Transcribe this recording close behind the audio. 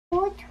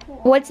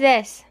What's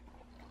this?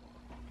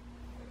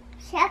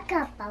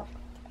 Sacabout.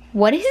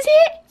 What is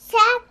it?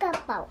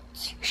 Sacabout.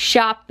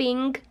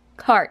 Shopping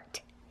cart.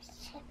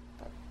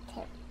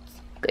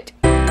 Good.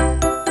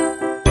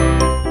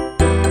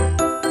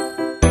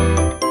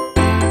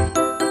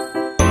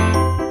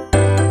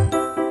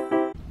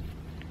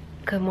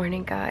 Good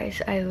morning,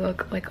 guys. I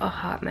look like a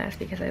hot mess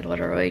because I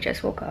literally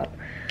just woke up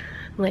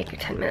like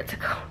 10 minutes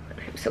ago.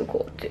 I'm so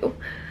cold too.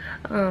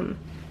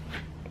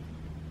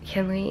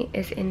 Kinley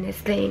is in this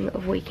thing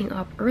of waking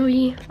up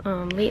early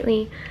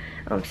lately.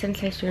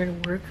 Since I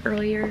started work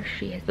earlier,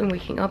 she has been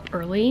waking up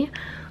early.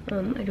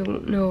 I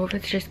don't know if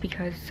it's just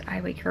because I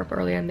wake her up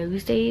early on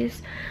those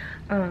days.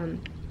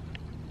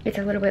 It's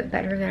a little bit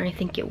better than I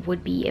think it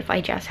would be if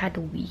I just had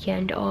the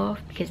weekend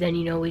off, because then,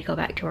 you know, we go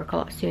back to work a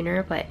lot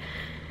sooner. But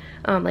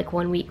like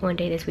one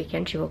day this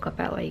weekend, she woke up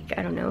at like,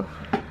 I don't know,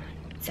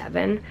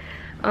 7.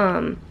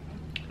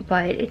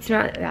 But it's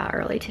not that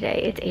early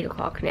today. It's 8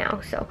 o'clock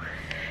now, so.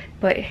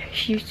 But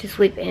she used to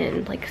sleep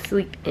in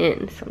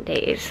some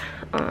days,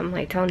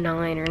 like till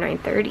 9 or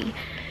 9:30.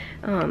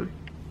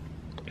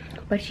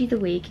 But she's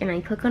awake, and I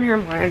click on her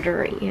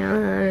monitor,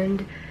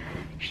 and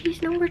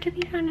she's nowhere to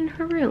be found in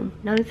her room.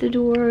 Not at the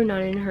door,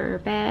 not in her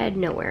bed,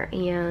 nowhere.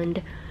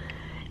 And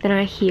then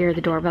I hear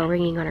the doorbell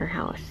ringing on her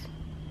house.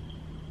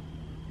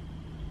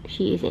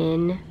 She is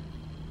in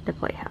the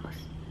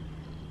playhouse.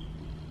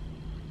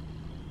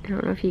 I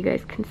don't know if you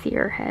guys can see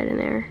her head in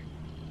there.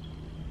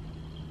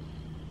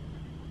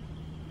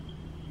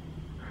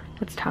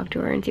 Let's talk to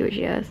her and see what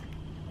she does.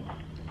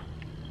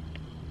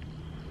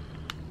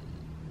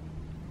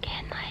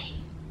 Kinley.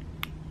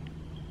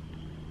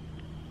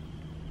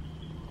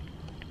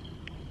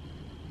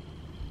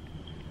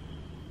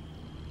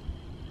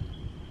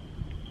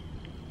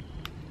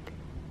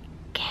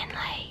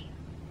 Kinley.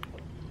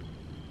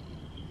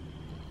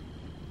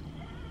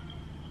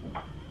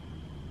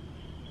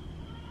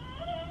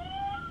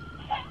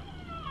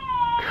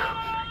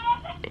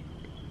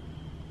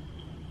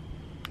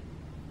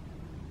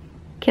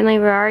 Kinley,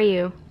 where are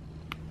you?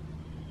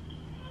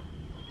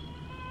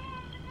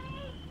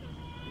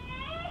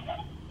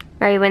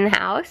 Are you in the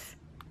house?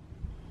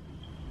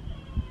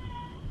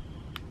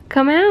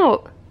 Come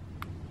out.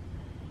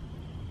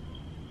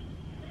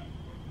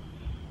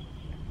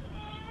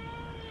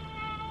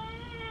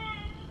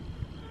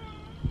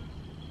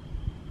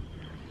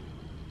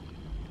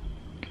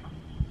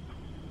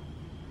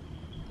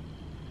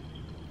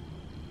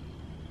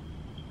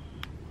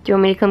 Do you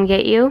want me to come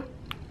get you?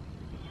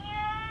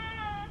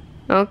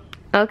 Oh,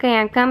 okay,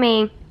 I'm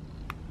coming.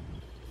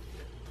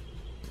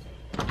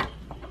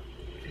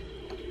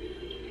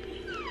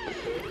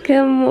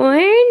 Good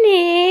morning.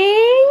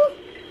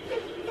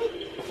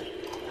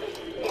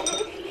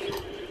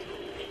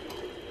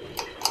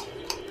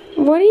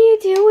 What are you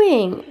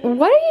doing?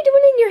 What are you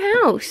doing in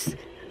your house?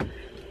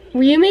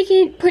 Were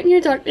you putting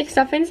your dark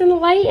stuff in some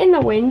light in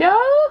the window?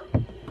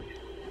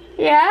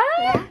 Yeah?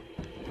 Yeah.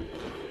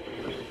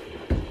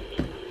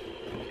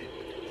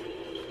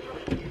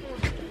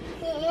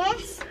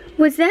 Yes.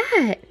 What's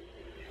that?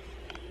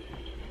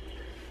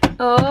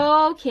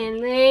 Oh,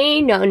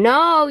 Kinley.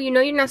 No. You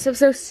know you're not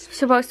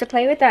supposed to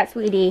play with that,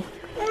 sweetie.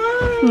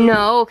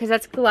 No, because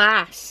that's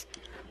glass.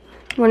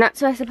 We're not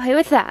supposed to play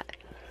with that.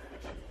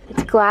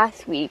 It's glass,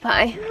 sweetie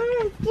pie.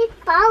 It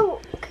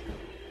broke.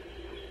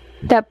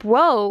 That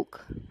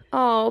broke?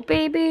 Oh,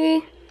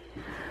 baby.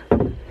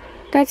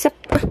 That's a...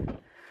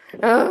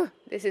 Oh,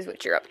 this is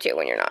what you're up to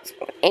when you're not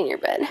in your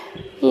bed.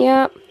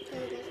 Yep.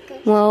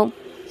 Well,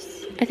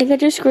 I think that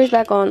just screws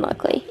back on,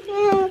 luckily.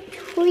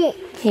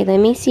 Okay, let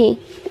me see.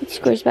 It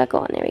screws back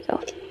on. There we go.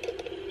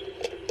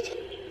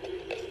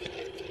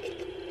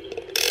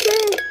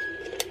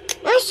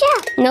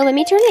 No, let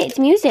me turn it. It's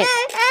music.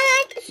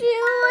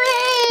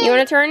 You want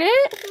to turn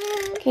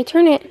it? Okay,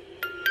 turn it.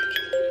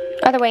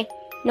 Other way.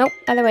 Nope,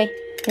 other way.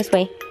 This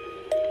way.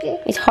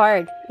 It's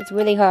hard. It's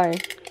really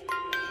hard.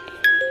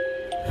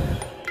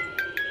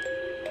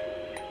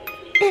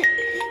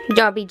 You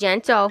gotta be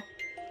gentle.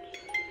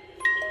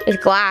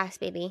 It's glass,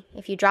 baby.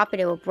 If you drop it,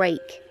 it will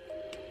break.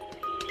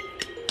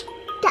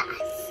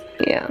 Glass.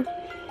 Yeah.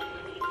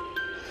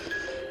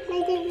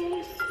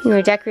 You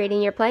were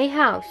decorating your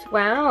playhouse.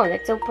 Wow,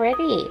 that's so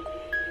pretty.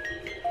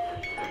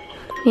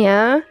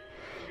 Yeah?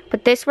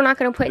 But this we're not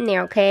going to put in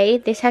there, okay?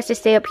 This has to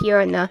stay up here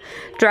in the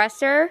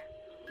dresser.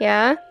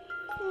 Yeah?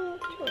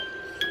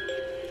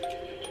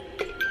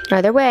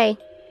 Other way.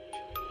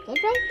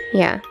 This way?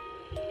 Yeah.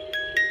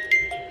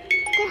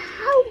 The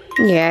house.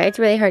 Yeah, it's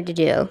really hard to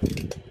do.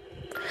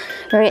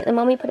 Alright, then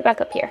mommy put it back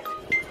up here.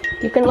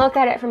 You can look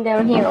at it from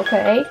down here,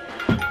 okay?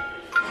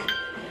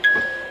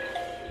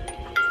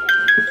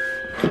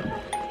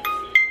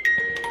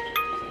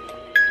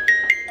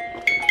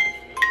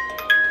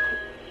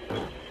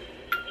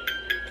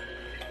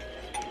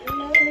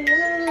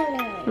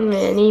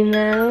 Minnie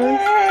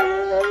Mouse.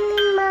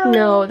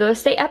 No, those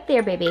stay up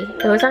there, baby.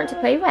 Those aren't to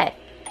play with.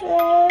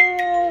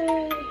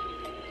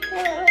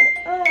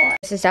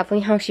 This is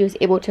definitely how she was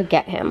able to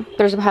get him.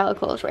 There's a pile of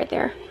clothes right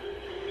there.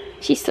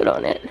 She stood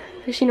on it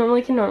because she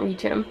normally cannot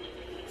reach him.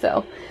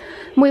 So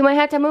we might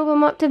have to move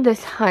them up to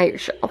this higher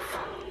shelf.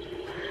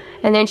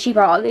 And then she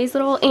brought all these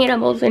little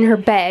animals in her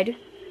bed.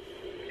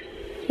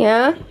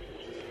 Yeah?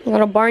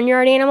 Little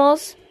barnyard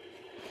animals.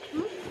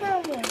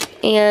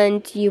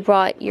 And you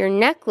brought your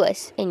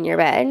necklace in your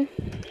bed.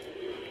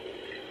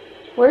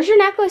 Where's your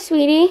necklace,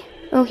 sweetie?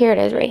 Oh, here it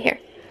is, right here.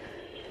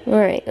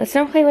 Alright, let's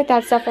not play with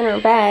that stuff in her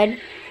bed.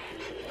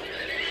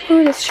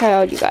 Oh, this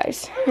child, you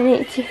guys.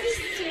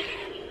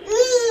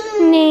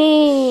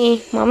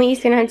 Nee.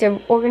 Mommy's gonna have to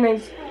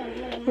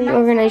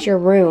reorganize your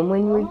room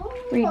when you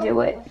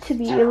redo it to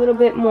be a little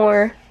bit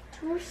more.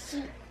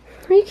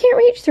 You can't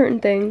reach certain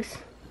things.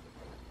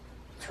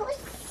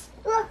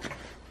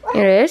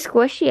 It is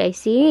squishy, I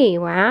see.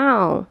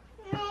 Wow.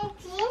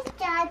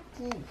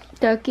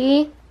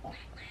 Ducky.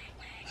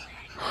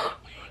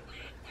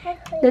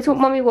 That's what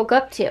Mommy woke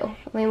up to.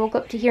 Mommy woke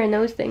up to hearing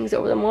those things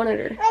over the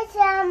monitor. It's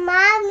a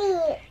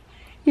mommy.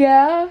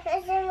 Yeah?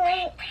 It's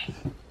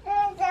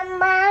a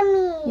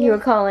mommy. You were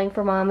calling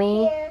for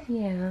Mommy?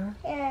 Yeah.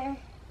 Yeah.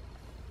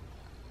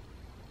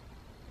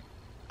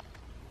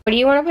 What do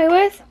you want to play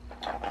with?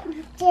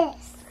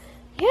 This.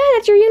 Yeah,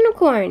 that's your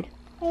unicorn.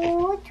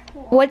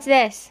 What's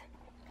this?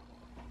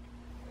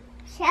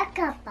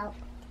 Shakabout.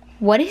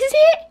 What is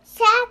it?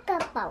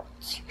 Shakabout.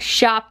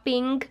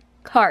 Shopping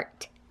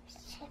cart.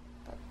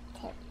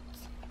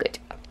 Good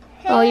job.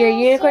 Oh, your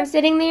unicorn's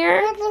sitting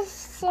there?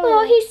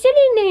 Oh, he's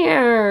sitting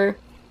there.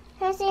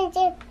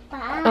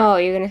 Oh,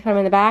 you're going to put him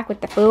in the back with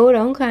the food?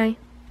 Okay.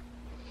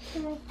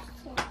 You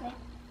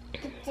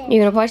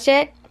going to push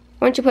it?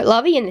 Why don't you put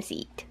Lovey in the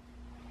seat?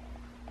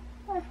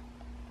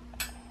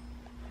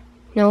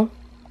 No?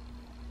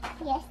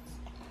 Yes.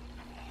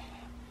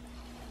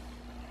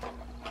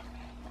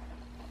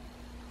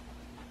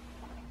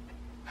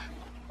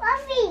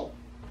 Fluffy.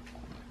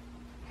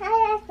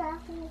 Hi,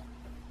 Fluffy.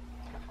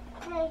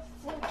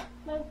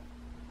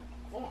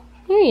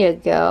 Here you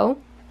go.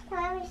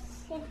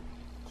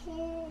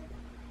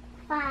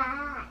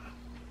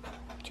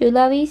 2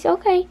 Loveys?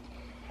 Okay.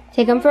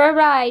 Take them for a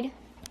ride.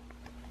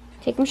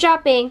 Take them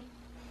shopping.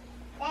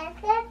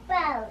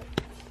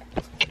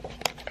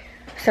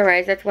 So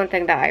guys, that's one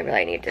thing that I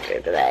really need to do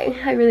today.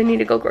 I really need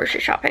to go grocery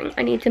shopping.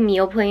 I need to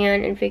meal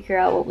plan and figure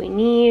out what we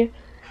need.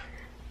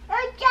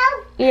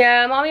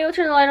 Yeah, Mommy will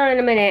turn the light on in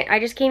a minute. I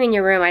just came in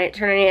your room. I didn't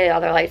turn any of the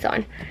other lights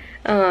on.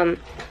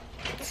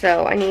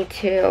 So I need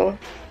to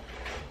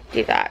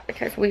do that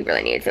because we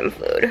really need some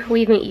food.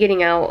 We've been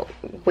eating out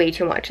way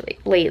too much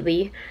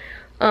lately.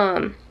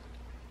 So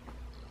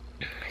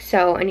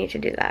I need to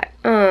do that.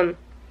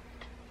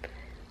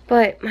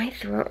 But my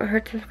throat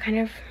hurts kind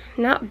of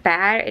not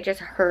bad, it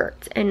just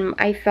hurts, and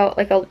I felt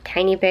like a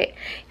tiny bit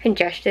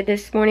congested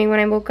this morning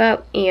when I woke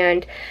up,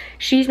 and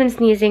she's been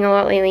sneezing a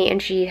lot lately,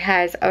 and she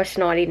has a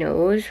snotty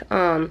nose.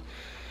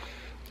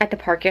 At the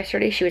park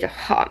yesterday, she was a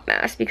hot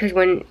mess because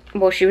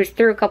she was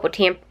through a couple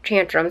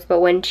tantrums, but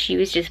when she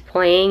was just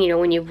playing, you know,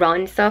 when you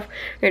run stuff,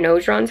 your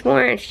nose runs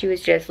more, and she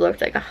was just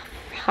looked like a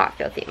hot,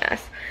 filthy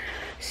mess.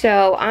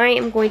 So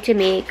I'm going to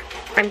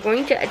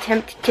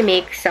attempt to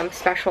make some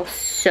special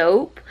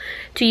soap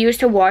to use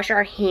to wash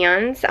our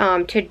hands,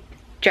 to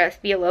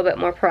just be a little bit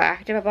more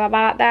proactive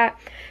about that.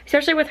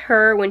 Especially with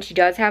her, when she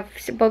does have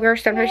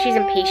boogers, sometimes she's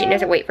impatient,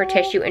 doesn't wait for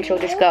tissue, and she'll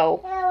just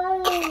go.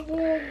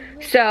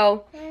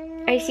 So,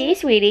 I see,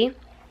 sweetie.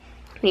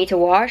 We need to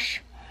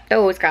wash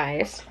those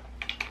guys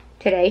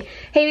today.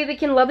 Hey, baby,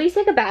 can Lovey's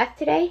take a bath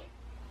today?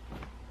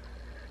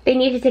 They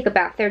need to take a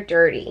bath. They're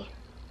dirty.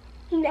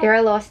 No. They're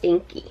a little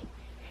stinky.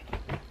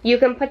 You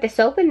can put the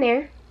soap in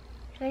there.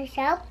 The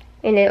soap?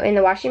 In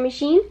the washing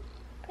machine?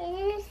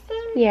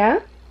 Yeah.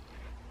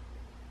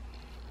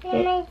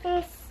 Make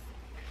this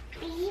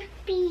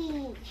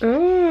beepy.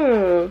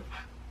 Mmm.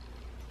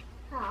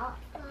 Oh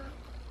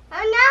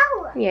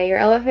no! Yeah, your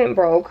elephant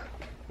broke.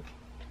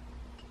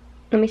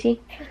 Let me see.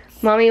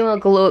 Mommy will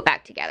glue it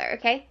back together,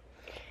 okay?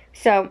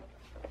 So,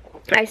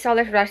 I saw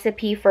this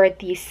recipe for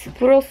these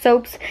little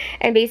soaps,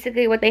 and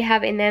basically what they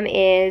have in them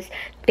is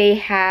they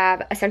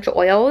have essential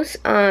oils,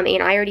 and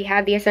I already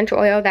have the essential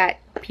oil that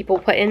people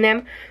put in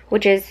them,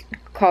 which is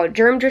called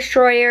Germ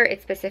Destroyer.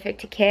 It's specific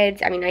to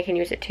kids. I mean, I can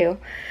use it too.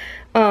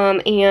 I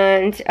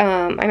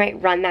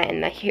might run that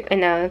in the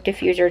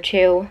diffuser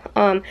too.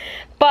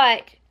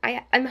 But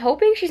I'm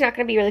hoping she's not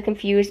going to be really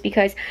confused,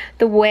 because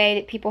the way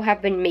that people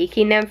have been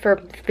making them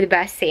for the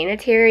best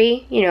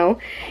sanitary, you know,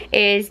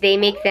 is they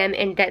make them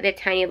in the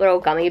tiny little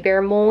gummy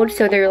bear mold.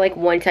 So they're like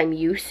one-time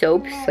use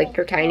soaps. Like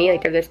they're tiny,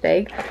 like they're this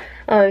big.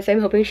 So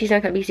I'm hoping she's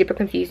not going to be super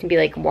confused and be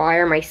like, why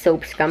are my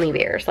soaps gummy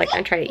bears? Like,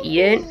 I'm trying to eat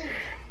it.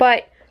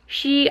 But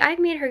I've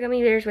made her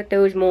gummy bears with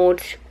those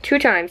molds 2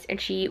 times,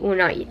 and she will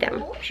not eat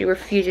them. She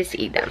refuses to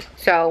eat them.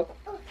 So,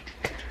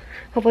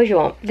 hopefully she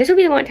won't. This will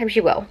be the one time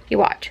she will. You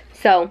watch.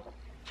 So,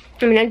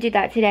 I'm gonna do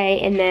that today,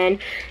 and then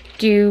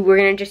we're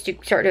gonna just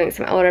start doing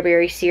some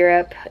elderberry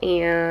syrup,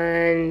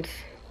 and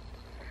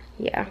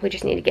yeah, we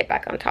just need to get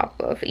back on top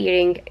of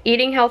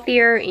eating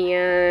healthier,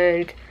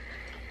 and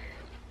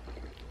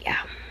yeah.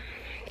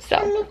 So.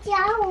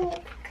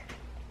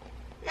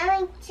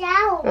 I'm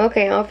chow.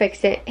 Okay, I'll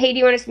fix it. Hey, do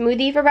you want a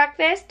smoothie for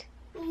breakfast?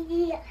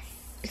 Yes.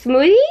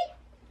 Smoothie?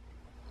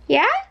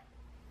 Yeah?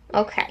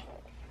 Okay.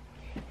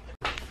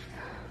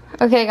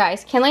 Okay,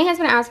 guys, Kinley has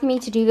been asking me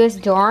to do this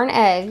darn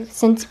egg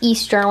since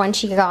Easter when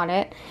she got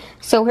it.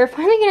 So we're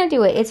finally gonna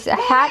do it. It's a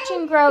hatch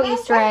and grow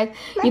Easter egg.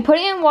 You put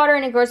it in water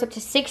and it grows up to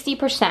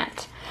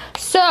 60%.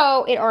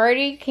 So it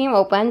already came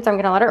open, so I'm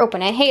gonna let her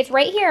open it. Hey, it's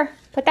right here.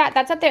 Put that,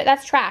 that's up there,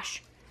 that's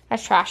trash.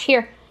 That's trash.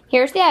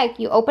 Here's the egg.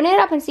 You open it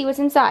up and see what's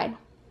inside.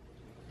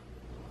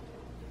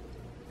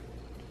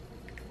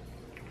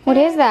 What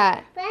is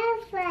that?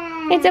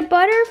 Butterfly. It's a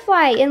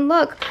butterfly, and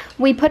look,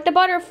 we put the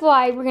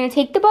butterfly, we're gonna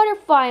take the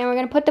butterfly and we're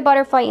gonna put the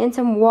butterfly in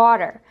some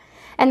water.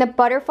 And the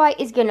butterfly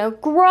is gonna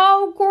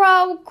grow,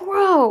 grow,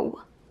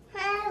 grow.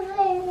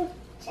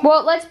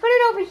 Well, let's put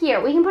it over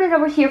here. We can put it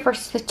over here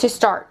first to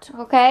start,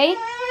 okay?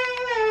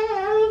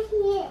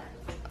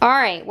 All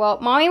right, well,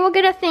 Mommy will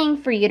get a thing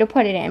for you to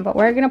put it in, but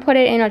we're gonna put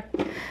it in a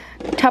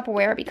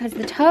Tupperware because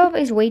the tub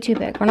is way too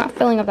big. We're not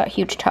filling up that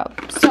huge tub.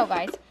 So,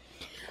 guys,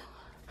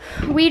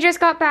 we just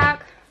got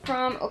back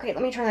from, okay,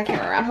 let me turn the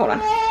camera around, hold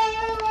on.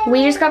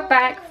 We just got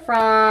back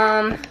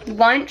from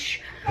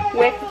lunch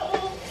with,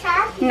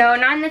 no,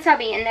 not in the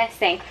tubby, in this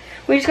thing.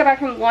 We just got back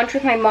from lunch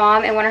with my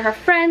mom and one of her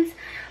friends,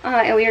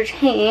 and we were just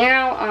hanging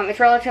out. It's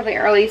relatively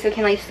early, so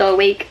Kinley's still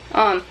awake.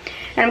 And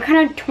I'm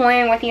kind of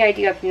toying with the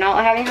idea of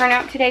not having her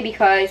nap today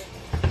because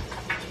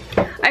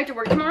I have to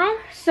work tomorrow,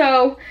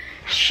 so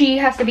she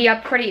has to be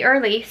up pretty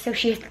early, so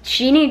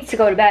she needs to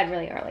go to bed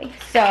really early.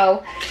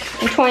 So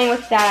I'm toying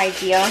with that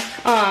idea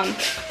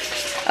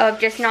of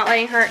just not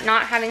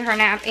having her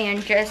nap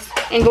and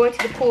going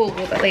to the pool a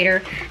little bit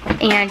later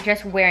and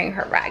just wearing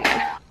her ragged.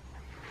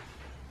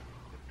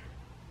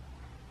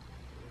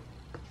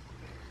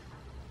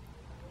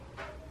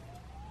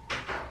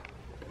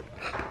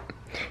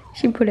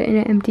 She put it in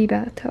an empty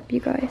bathtub,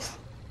 you guys.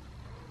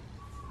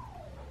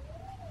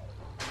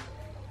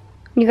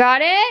 You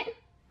got it?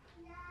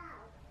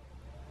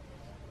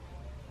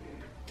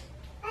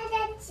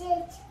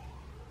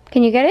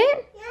 Can you get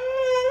it?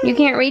 You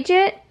can't reach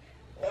it?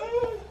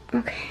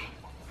 Okay.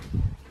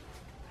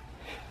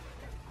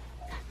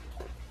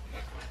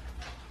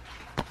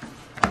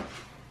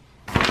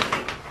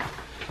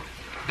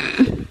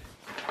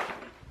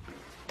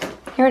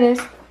 Here it is.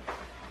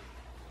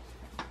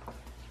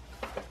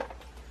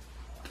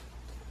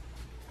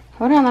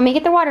 Hold on, let me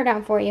get the water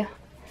down for you.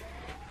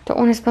 Don't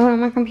want to spill it on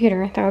my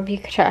computer. That would be a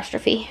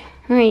catastrophe.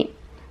 All right,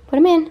 put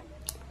him in.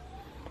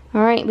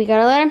 All right, we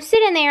gotta let him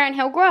sit in there and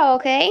he'll grow,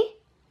 okay?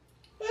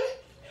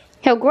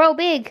 He'll grow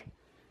big.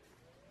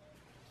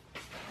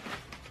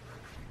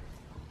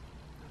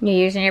 You're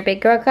using your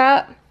big girl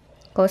cup?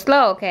 Go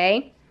slow,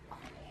 okay?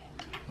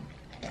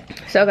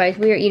 So guys,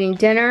 we are eating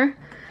dinner.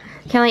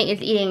 Kelly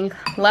is eating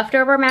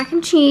leftover mac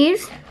and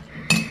cheese.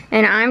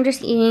 And I'm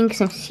just eating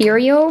some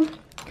cereal.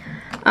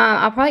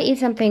 I'll probably eat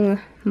something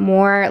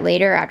more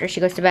later after she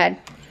goes to bed.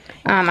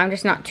 I'm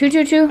just not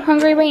too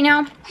hungry right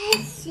now.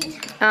 It's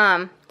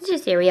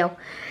just cereal.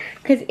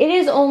 Because it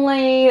is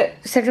only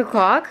 6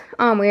 o'clock.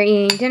 We're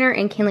eating dinner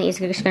and Kinley is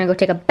just gonna go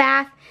take a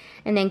bath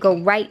and then go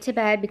right to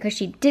bed because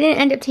she didn't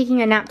end up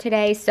taking a nap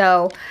today.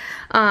 So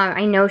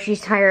I know she's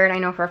tired. I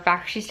know for a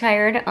fact she's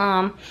tired.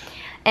 And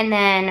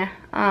then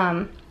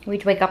we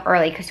have to wake up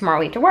early because tomorrow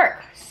we have to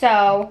work.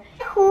 So.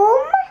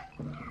 Home?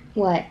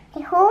 What?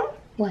 The home?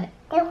 What?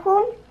 The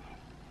home?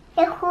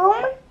 The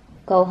home?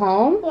 Go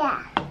home?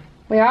 Yeah.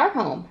 We are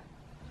home.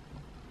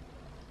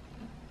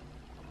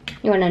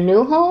 You want a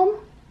new home?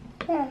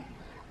 Yeah.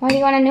 Why do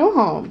you want a new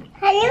home?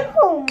 A new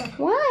home.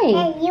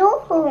 Why? A new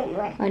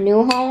home. A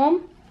new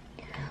home?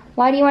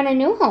 Why do you want a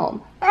new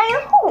home? A new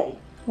home.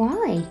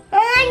 Why?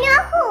 A new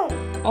home.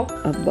 Oh,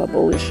 a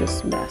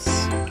bubblicious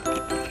mess.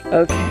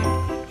 Okay.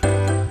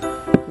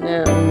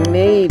 Now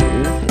maybe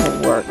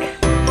it'll work.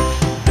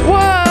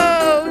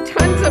 Whoa!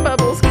 Tons of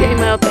bubbles came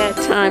out that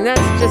time.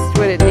 That's just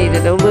what it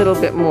needed, a little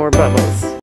bit more bubbles.